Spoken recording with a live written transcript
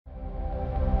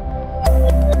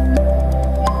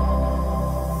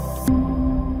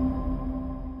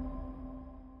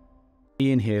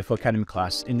Ian here for Academy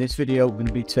Class. In this video, we're going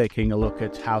to be taking a look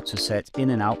at how to set in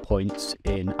and out points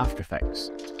in After Effects.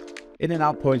 In and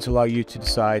out points allow you to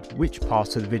decide which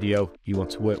part of the video you want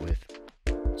to work with.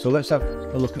 So let's have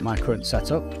a look at my current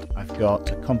setup. I've got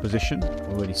a composition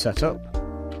already set up,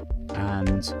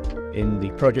 and in the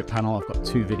project panel, I've got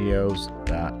two videos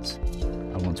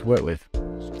that I want to work with.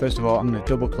 So first of all, I'm going to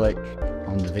double click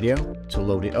on the video to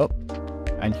load it up,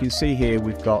 and you can see here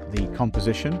we've got the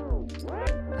composition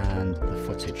and the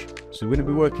footage. So we're going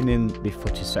to be working in the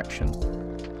footage section.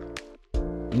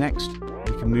 Next,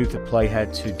 we can move the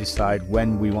playhead to decide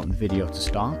when we want the video to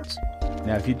start.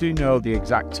 Now, if you do know the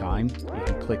exact time, you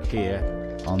can click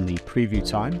here on the preview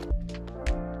time,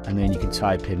 and then you can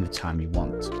type in the time you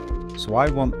want. So I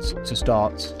want to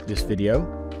start this video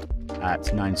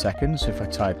at 9 seconds. So if I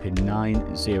type in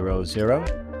 900,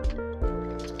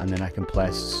 and then I can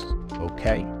press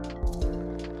OK.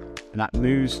 And that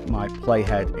moves my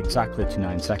playhead exactly to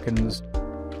 9 seconds.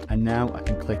 And now I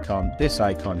can click on this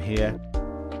icon here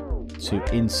to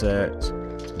insert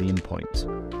the in point.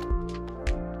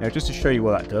 Now, just to show you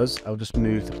what that does, I'll just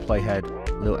move the playhead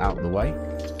a little out of the way.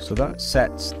 So that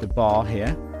sets the bar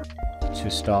here to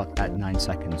start at 9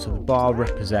 seconds. So the bar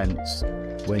represents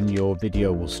when your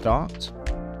video will start.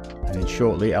 And then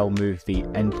shortly I'll move the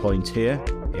end point here,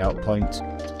 the out point,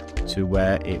 to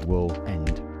where it will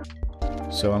end.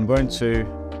 So I'm going to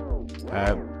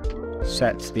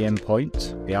set the end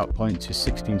point, the out point, to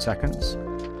 16 seconds.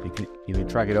 You can either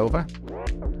drag it over,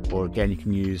 or again you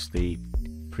can use the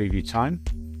preview time.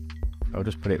 I'll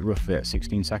just put it roughly at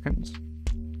 16 seconds.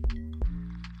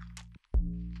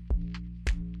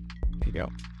 There you go.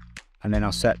 And then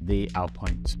I'll set the out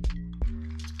point.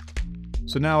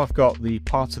 So now I've got the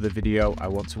part of the video I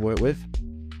want to work with,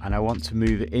 and I want to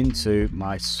move it into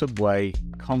my subway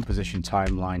composition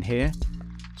timeline here.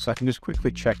 So I can just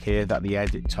quickly check here that the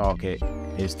edit target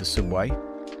is the subway.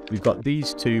 We've got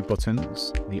these two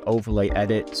buttons, the overlay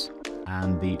edit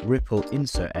and the ripple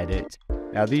insert edit.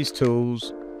 Now these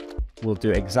tools will do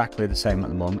exactly the same at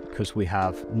the moment because we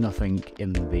have nothing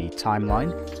in the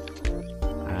timeline.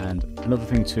 And another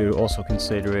thing to also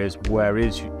consider is where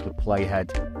is the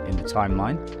playhead in the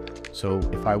timeline. So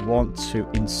if I want to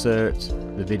insert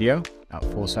the video at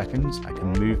 4 seconds, I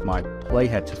can move my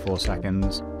playhead to 4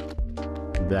 seconds.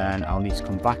 Then I'll need to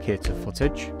come back here to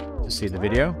footage to see the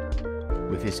video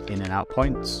with its in and out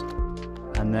points.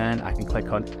 And then I can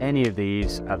click on any of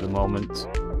these at the moment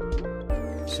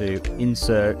to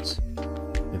insert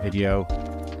the video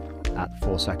at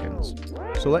 4 seconds.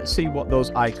 So let's see what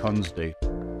those icons do.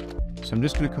 So I'm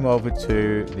just going to come over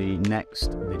to the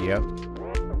next video.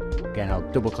 Again, I'll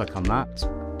double click on that,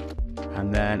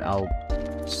 and then I'll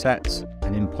set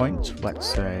an in point,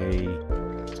 let's say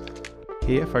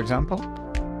here, for example.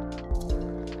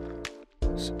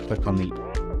 Just click on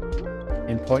the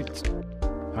in point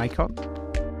icon,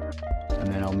 and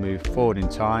then I'll move forward in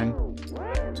time.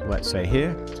 So let's say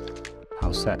here,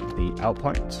 I'll set the out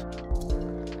point.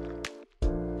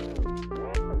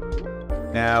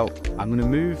 Now I'm going to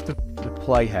move the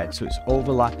playhead so it's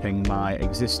overlapping my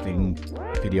existing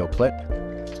video clip.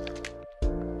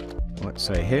 Let's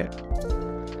say here.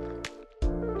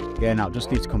 Again, I'll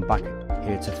just need to come back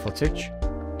here to footage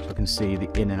so I can see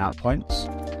the in and out points.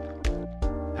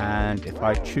 And if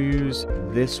I choose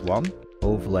this one,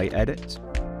 overlay edit,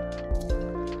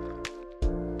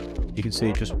 you can see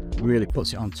it just really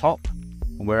puts it on top,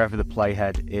 and wherever the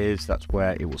playhead is, that's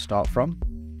where it will start from.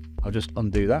 I'll just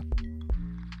undo that.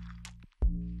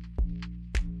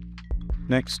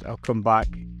 Next, I'll come back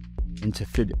into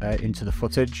the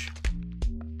footage,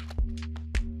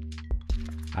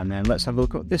 and then let's have a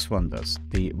look at what this one does,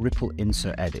 the ripple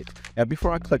insert edit. Now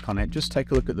before I click on it, just take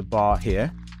a look at the bar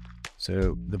here.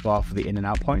 So the bar for the in and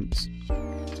out points,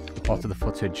 the part of the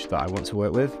footage that I want to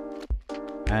work with,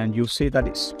 and you'll see that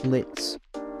it splits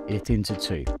it into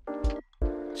two.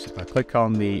 So if I click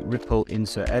on the ripple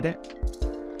insert edit,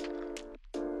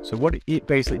 so what it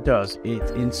basically does, it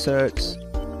inserts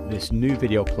this new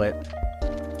video clip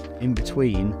in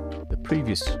between the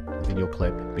previous video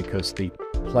clip because the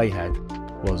playhead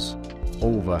was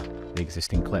over the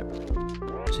existing clip.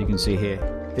 So you can see here,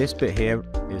 this bit here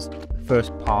is the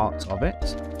first part of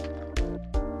it,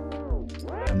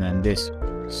 and then this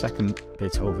second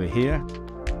bit over here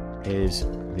is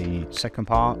the second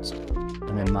part,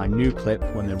 and then my new clip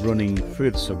when they're running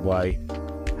through the subway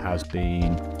has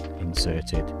been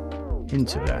inserted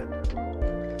into there.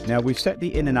 Now we've set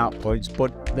the in and out points,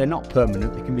 but they're not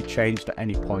permanent, they can be changed at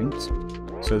any point.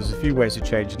 So there's a few ways of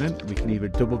changing them. We can either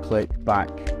double click back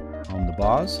on the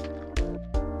bars,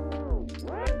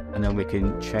 and then we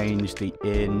can change the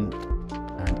in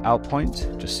and out point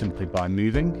just simply by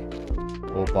moving,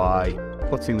 or by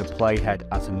putting the playhead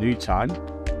at a new time,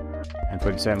 and for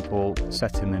example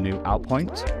setting the new out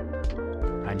point.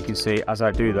 And you can see as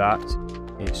I do that,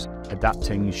 it's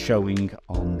adapting, showing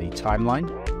on the timeline.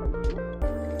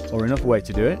 Or another way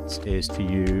to do it is to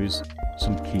use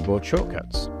some keyboard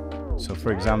shortcuts. So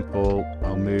for example,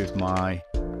 I'll move my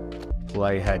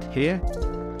playhead here,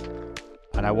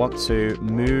 and I want to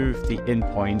move the in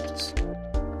point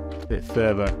a bit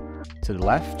further to the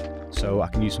left, so I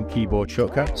can use some keyboard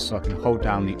shortcuts. So I can hold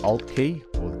down the Alt key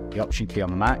or the Option key on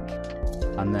the Mac,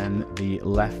 and then the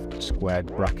left squared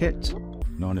bracket,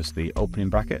 known as the opening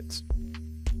bracket.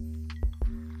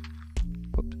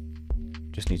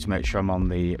 Just need to make sure I'm on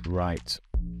the right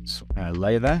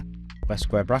layer there, left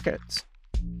square bracket.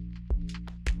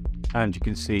 And you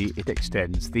can see it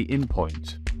extends the in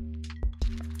point.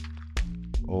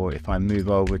 Or if I move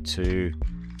over to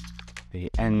the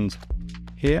end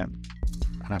here,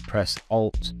 and I press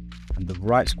Alt and the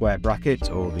right square bracket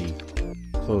or the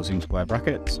closing square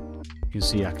bracket, you can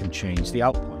see I can change the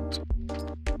out point.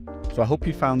 So I hope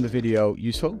you found the video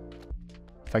useful.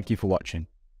 Thank you for watching.